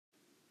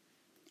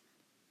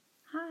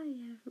Hi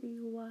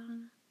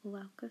everyone,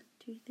 welcome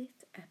to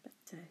this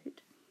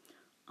episode.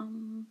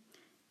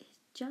 It's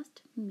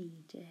just me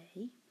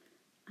today,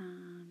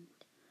 and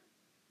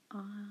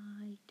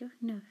I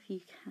don't know if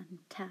you can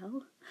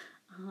tell,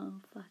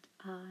 but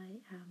I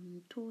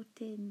am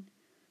talking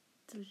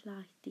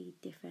slightly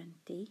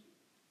differently,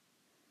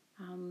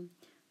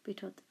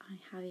 because I'm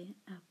having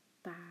a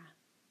bad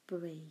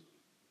brain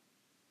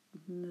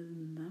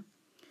moment.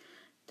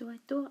 So I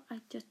thought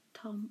I'd just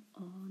come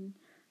on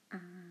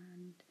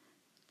and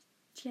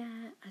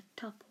share a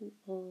couple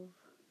of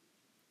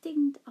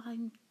things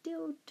I'm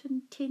still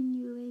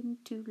continuing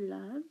to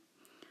learn.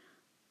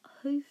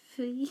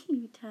 Hopefully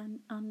you can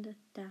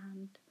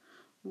understand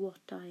what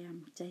I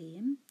am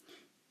saying.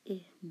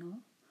 If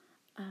not,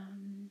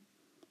 I'm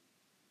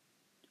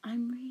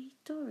really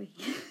sorry.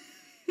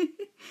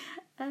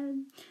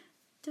 um,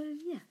 so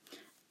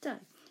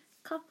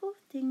couple of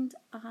things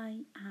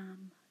I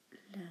am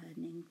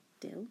learning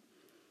still,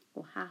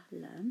 or have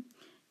learned,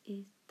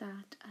 is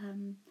that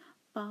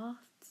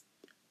baths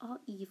are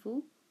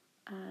evil.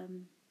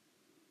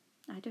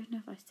 I don't know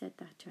if I said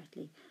that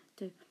correctly.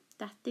 So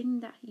that thing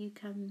that you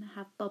can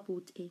have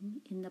bubbles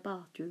in the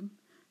bathroom,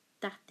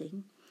 that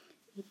thing,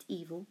 it's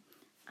evil.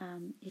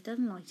 It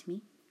doesn't like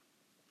me.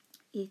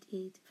 It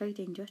is very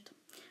dangerous,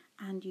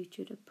 and you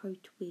should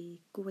approach with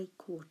great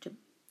caution.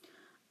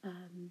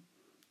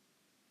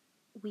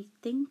 We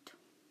think,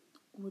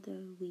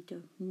 although we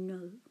don't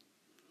know,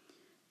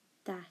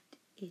 that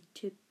it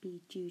should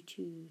be due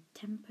to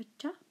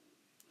temperature,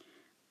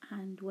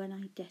 and when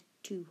I get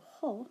too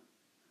hot,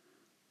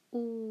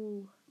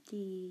 all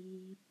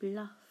the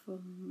blood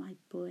from my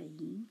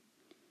brain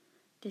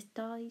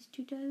decides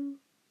to go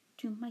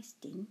to my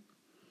skin,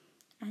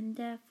 and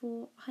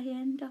therefore I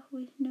end up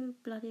with no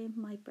blood in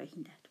my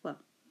brain left.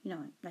 Well,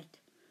 like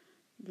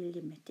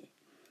limited,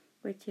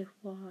 which is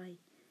why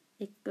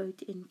it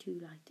goes into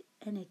like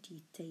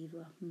energy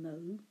saver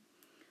mode,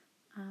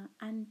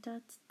 and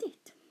that's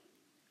it.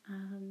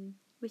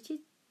 Which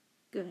is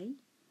great,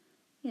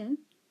 you know.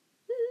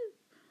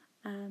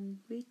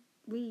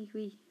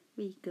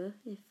 Really good.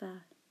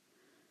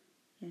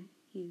 If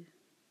you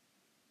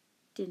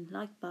didn't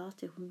like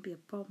bath, it wouldn't be a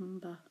problem.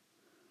 But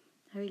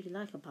I really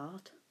like a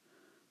bath.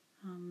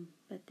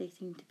 But they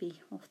seem to be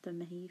off the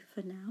menu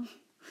for now,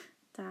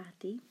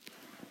 sadly.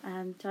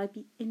 So I'd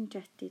be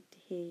interested to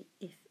hear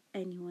if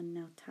anyone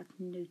else has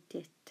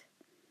noticed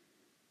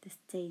the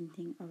same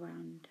thing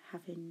around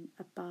having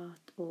a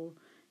bath or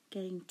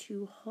getting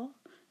too hot,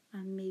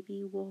 and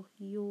maybe what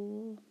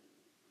your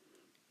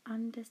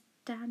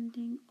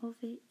understanding of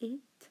it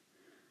is.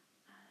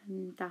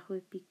 And that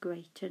would be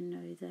great to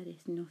know that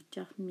it's not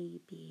just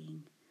me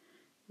being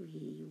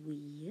really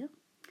weird.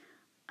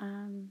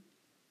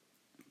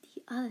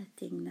 The other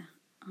thing that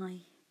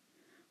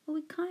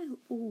we kind of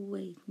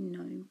always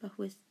know, but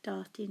we're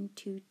starting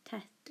to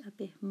test a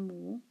bit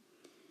more,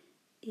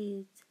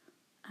 is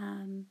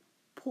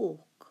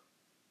pork.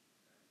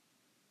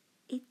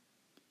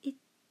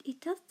 It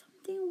does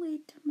something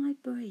weird to my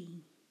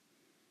brain.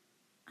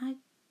 I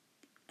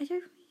don't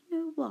really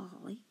know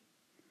why,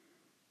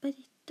 but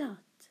it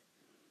does.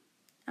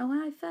 And when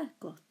I first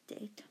got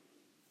it,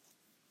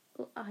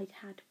 I'd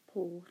had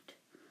pork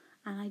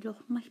and I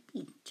lost my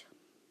speech.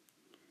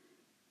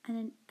 And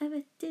then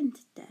ever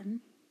since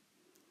then,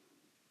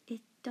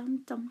 it's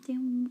done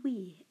something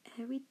weird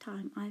every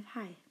time I've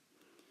had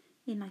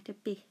it in like a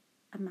big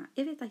amount.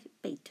 If it's like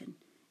bacon,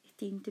 it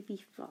seems to be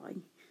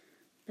fine,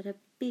 but a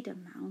big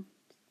amount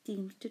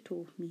seems to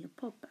cause me a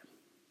problem,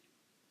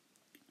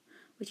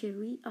 which is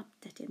really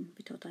upsetting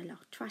because I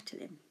love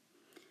traveling.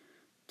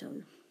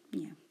 So,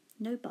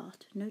 no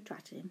bath, no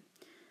traveling.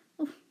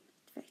 Oh,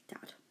 it's very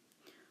sad.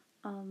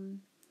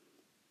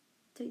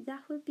 So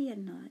that would be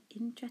another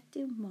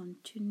interesting one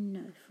to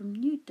know from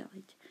you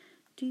guys.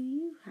 Do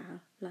you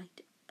have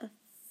like a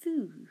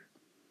food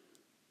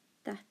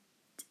that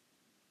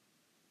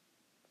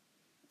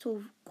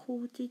sort of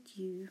causes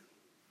you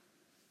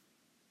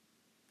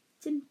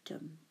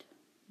symptoms,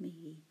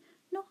 maybe?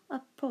 Not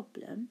a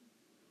problem,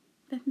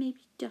 but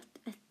maybe just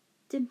a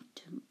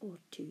symptom or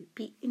two.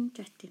 Be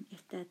interesting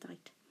if there's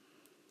like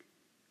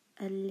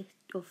a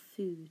list of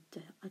foods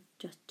that are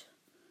just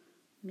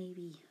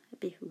maybe a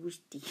bit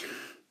risky.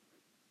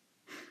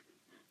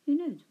 Who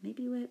knows?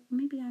 Maybe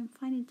I'm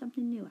finding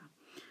something new out.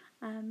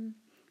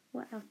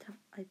 What else have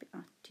I been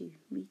up to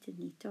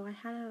recently? So I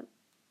had a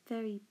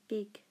very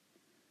big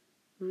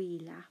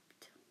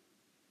relapse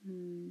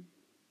 2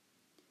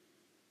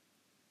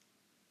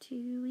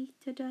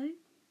 weeks ago,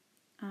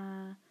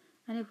 and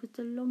it was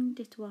the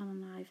longest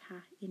one I've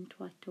had in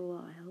quite a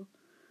while.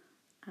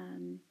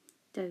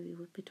 So it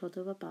was because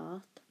of a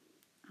bath,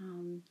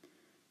 and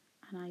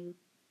I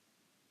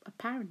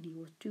apparently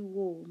was too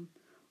warm,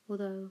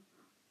 although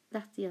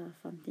that's the other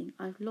fun thing.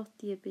 I've lost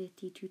the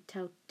ability to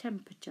tell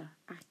temperature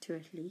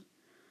accurately.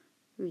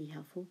 Really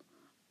helpful.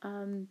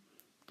 So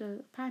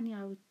apparently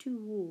I was too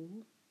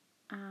warm,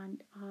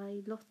 and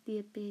I lost the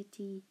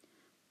ability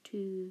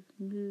to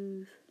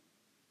move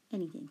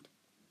anything.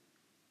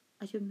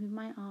 I didn't move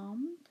my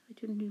arms, I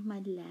didn't move my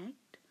leg,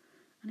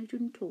 and I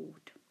didn't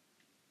talk.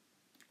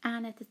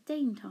 And at the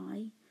same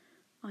time,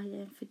 I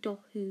then forgot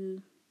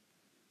who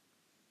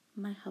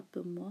my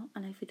husband was,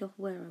 and I forgot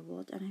where I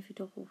was, and I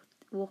forgot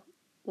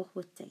what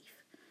was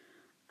safe.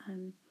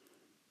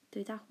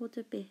 So that was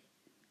a bit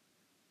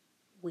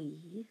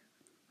weird.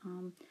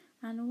 And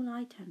all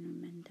I can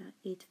remember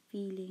is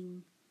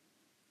feeling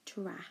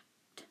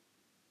trapped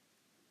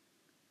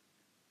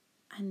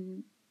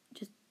and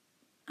just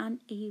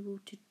unable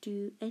to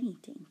do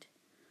anything.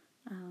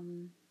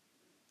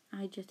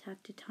 I just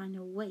had to kind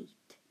of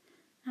wait.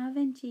 Now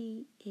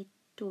eventually it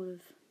sort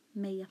of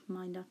made up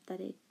mind up that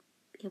it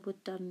was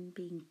done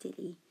being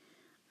silly.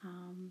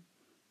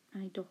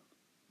 I don't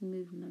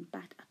move my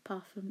back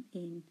apart from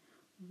in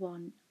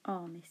one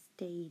arm it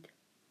stayed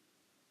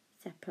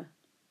separate.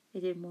 I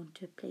didn't want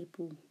to play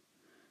ball.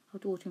 I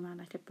was walking around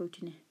like a boat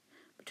in it,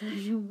 but I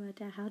didn't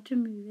work out how to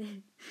move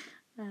it,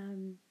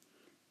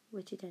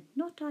 which is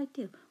not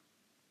ideal.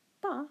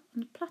 But on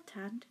the plus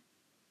hand,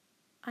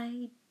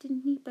 I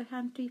didn't need both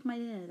hands to eat my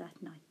dinner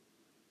that night.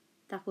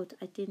 That was,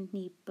 I didn't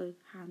need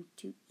both hands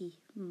to eat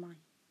my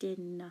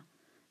dinner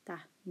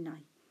that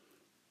night.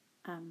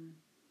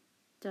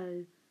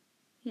 So,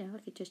 I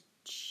could just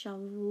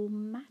shovel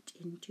mat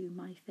into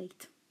my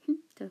face.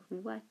 So it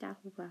worked out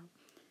well.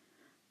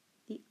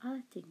 The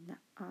other thing that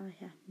I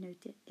have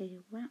noticed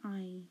is when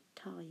I'm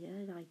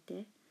tired like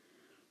this,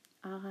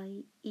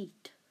 I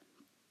eat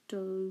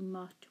so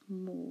much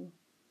more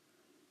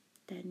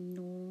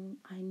than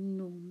I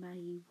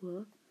normally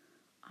would.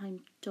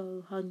 I'm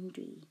so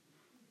hungry.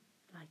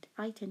 Like,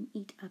 I can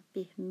eat a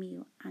big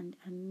meal and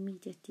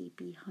immediately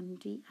be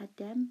hungry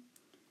again,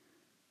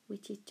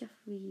 which is just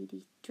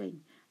really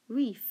strange.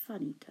 Really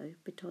funny though,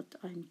 because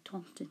I'm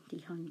constantly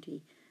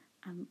hungry.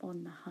 I'm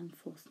on the hunt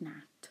for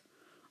snacks.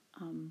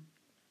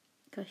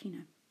 Because,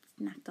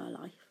 snacks are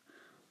life.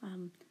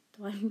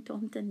 So I'm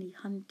constantly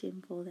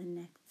hunting for the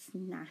next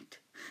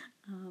snack,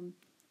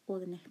 or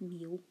the next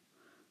meal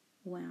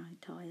when I'm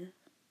tired.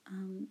 I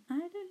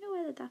don't know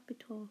whether that's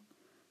because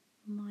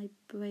my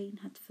brain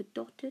has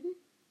forgotten,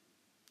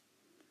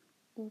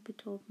 or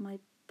because my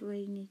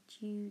brain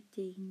is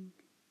using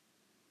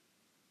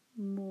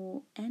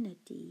more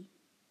energy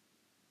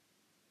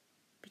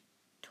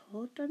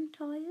because I'm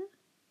tired.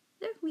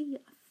 I don't really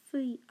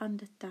fully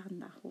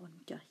understand that one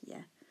just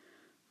yet.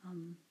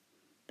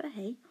 But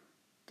hey,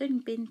 it's only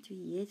been 3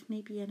 years,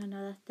 maybe in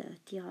another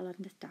 30 I'll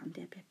understand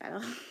it a bit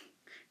better.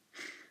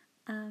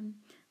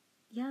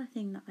 The other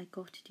thing that I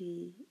got to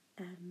do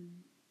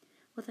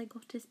was I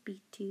got to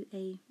speak to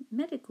a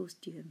medical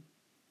student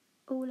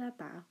all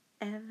about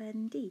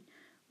FND,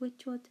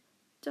 which was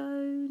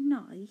so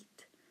nice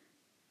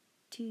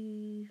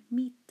to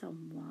meet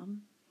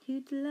someone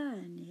who'd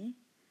learn it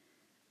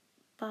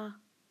but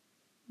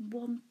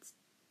want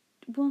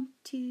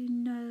to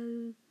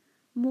know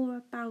more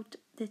about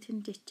the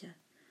condition.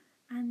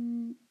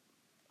 And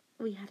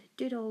we had a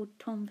good old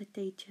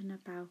conversation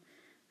about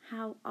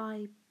how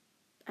I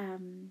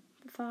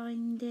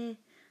find it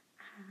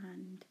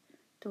and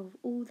sort of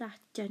all that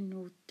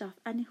general stuff.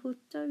 And it was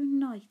so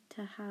nice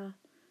to have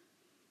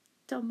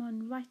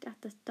someone right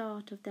at the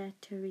start of their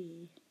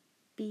career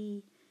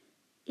be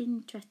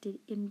interested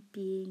in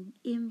being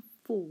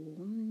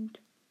informed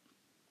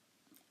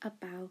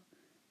about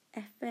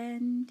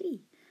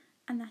FND,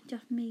 and that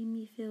just made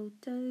me feel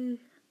so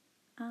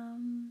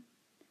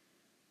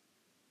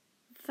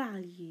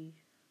valued,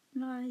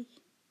 like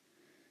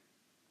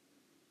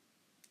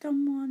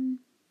someone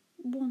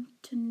want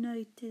to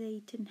know that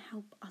they can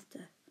help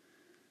others.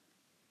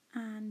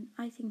 And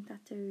I think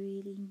that's a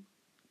really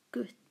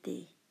good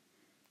thing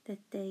that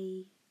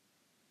they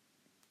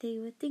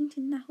were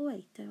thinking that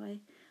way. So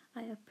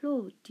I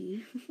applaud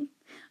you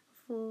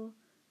for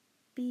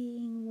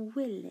being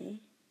willing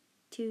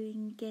to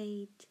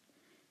engage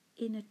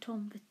in a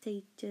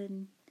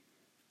conversation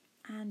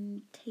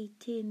and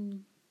take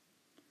in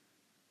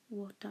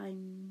what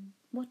I'm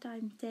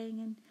saying,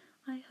 and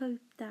I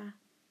hope that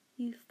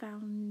you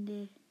found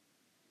it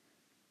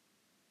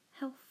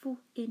helpful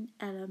in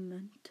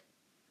element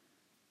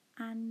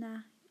and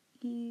that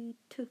you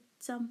took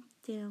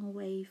something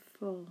away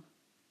from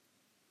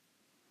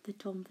the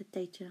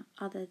conversation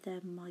other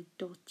than my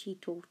dog. She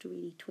talked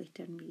really quick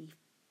and really,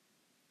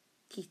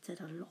 she said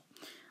a lot.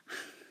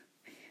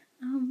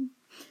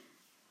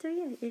 So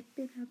yeah, it's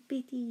been a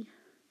busy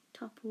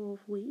couple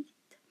of weeks.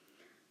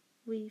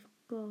 We've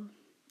got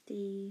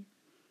the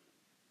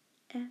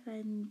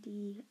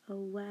FND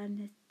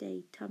Awareness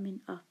Day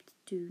coming up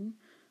soon.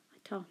 I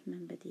can't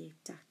remember the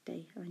exact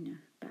day, I know,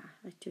 but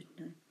I should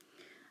know.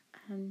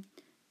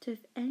 So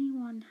if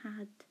anyone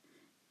had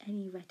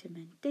any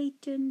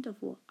recommendations of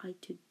what I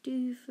could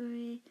do for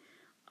it,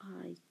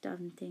 I've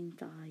done things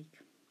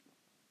like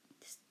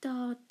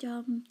star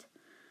jumped,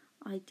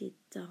 I did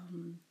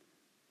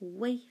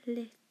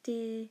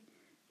weightlifting,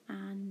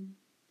 and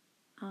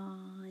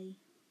I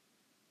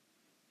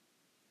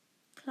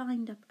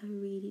climbed up a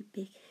really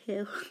big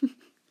hill,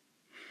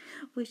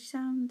 which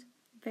sounds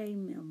very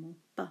minimal,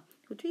 but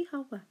it was really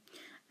hard work.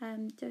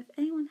 So if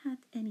anyone had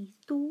any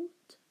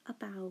thought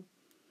about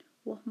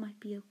what might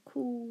be a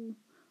cool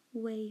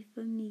way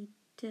for me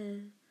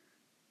to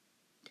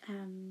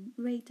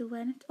raise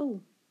awareness,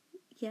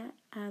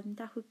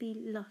 that would be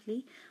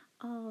lovely.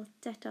 I'll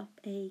set up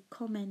a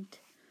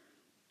comment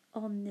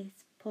on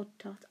this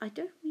podcast. I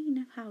don't really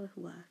know how it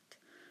worked,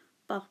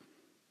 but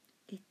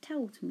it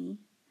tells me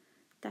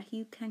that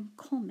you can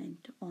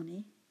comment on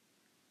it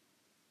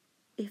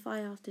if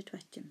I ask a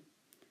question.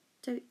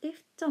 So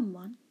if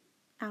someone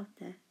out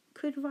there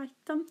could write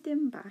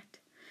something back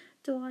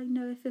so I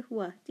know if it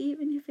worked,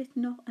 even if it's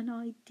not an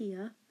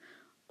idea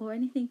or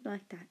anything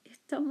like that, if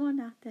someone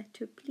out there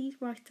to please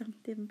write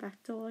something back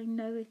so I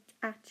know it's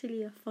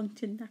actually a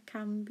function that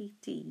can be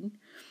seen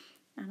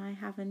and I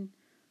haven't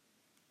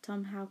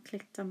somehow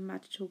clicked some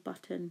magical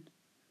button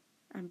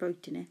and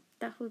broken it,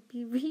 that would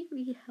be really,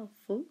 really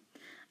helpful.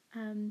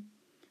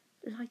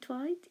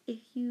 Likewise,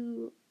 if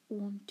you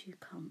want to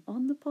come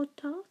on the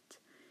podcast,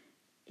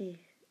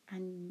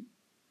 and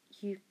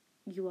you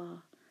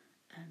are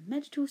a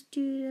medical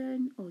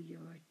student or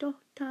you're a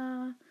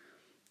doctor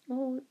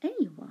or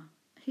anyone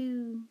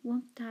who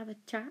wants to have a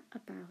chat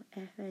about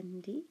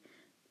FND,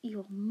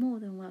 you're more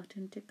than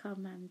welcome to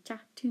come and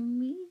chat to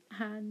me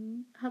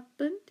and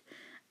husband,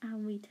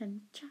 and we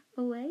can chat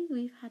away.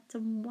 We've had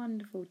some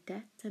wonderful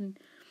deaths, and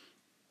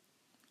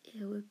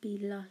it would be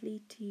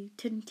lovely to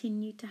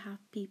continue to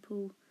have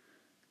people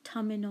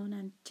coming on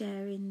and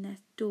sharing their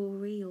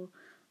story or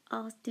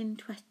asking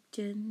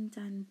questions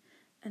and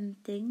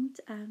things.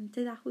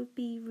 So that would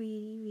be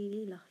really,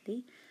 really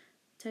lovely.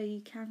 So you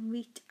can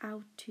reach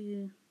out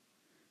to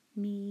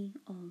me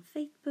on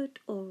Facebook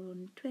or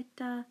on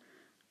Twitter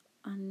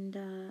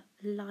under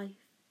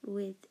Life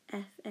with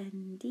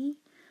FND.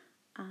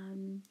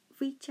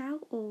 Reach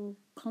out or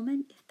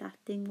comment if that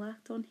thing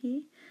worked on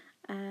here.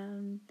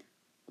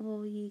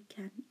 Or you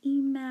can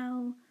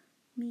email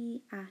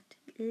me at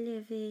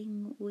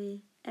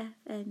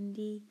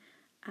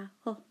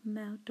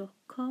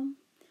livingwithfnd@hotmail.com.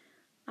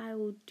 I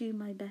will do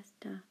my best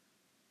to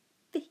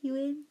fit you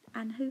in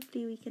and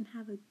hopefully we can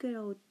have a good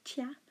old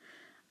chat.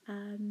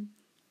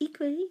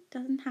 Equally,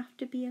 doesn't have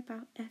to be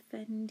about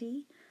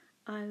FND.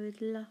 I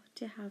would love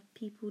to have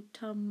people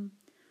come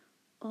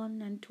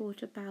on and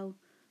talk about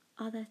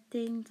other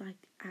things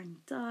like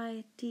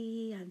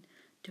anxiety and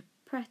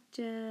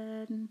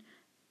depression,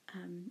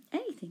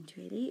 anything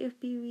really. It would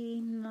be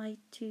really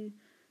nice to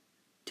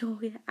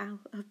talk it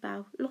out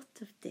about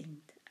lots of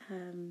things.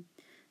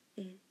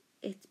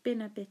 It's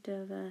been a bit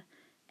of a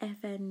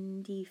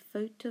FND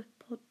photo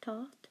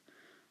podcast,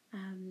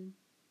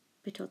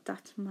 because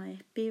that's my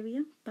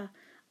experience, but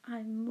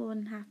I'm more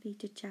than happy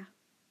to chat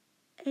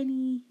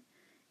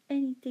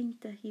anything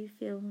that you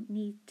feel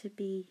needs to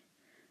be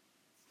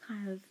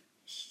kind of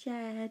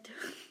shared.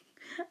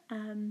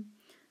 And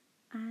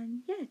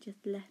yeah,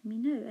 just let me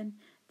know. And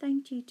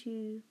thank you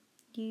to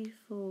you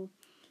for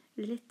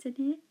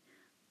listening,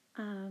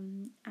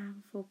 and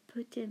for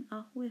putting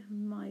up with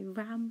my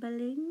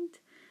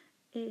ramblings.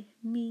 It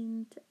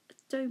means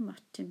so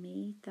much to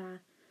me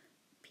that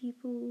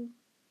people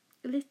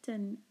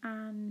listen,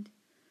 and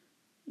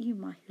you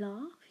might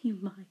laugh, you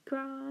might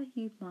cry,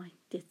 you might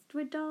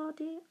disregard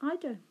it. I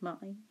don't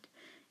mind.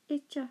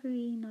 It's just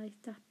really nice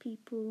that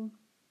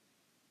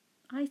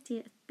I see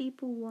it as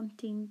people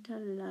wanting to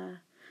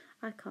learn.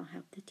 I can't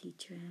help the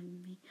teacher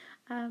in me.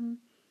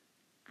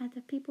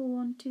 Other people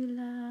want to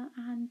learn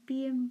and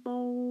be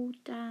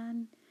involved,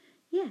 and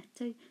yeah,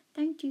 so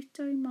thank you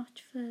so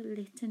much for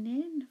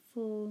listening,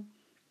 for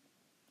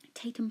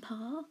taking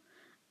part,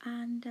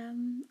 and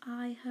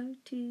I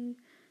hope to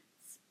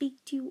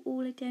speak to you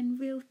all again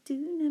real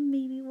soon, and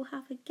maybe we'll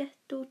have a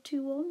guest or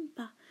two on.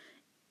 But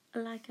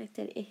like I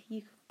said, if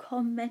you could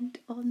comment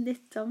on this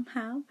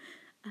somehow,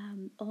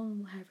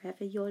 on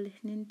wherever you're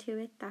listening to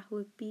it, that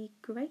would be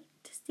great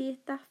to see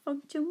if that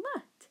function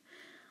worked.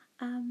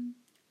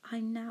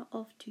 I'm now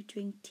off to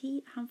drink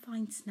tea and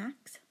find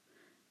snacks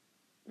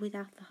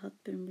without the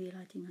husband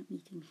realising I'm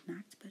eating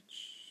snacks, but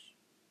shh,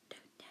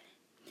 don't tell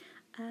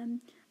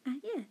him.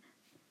 And yeah,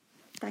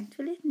 thanks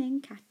for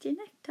listening. Catch you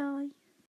next time.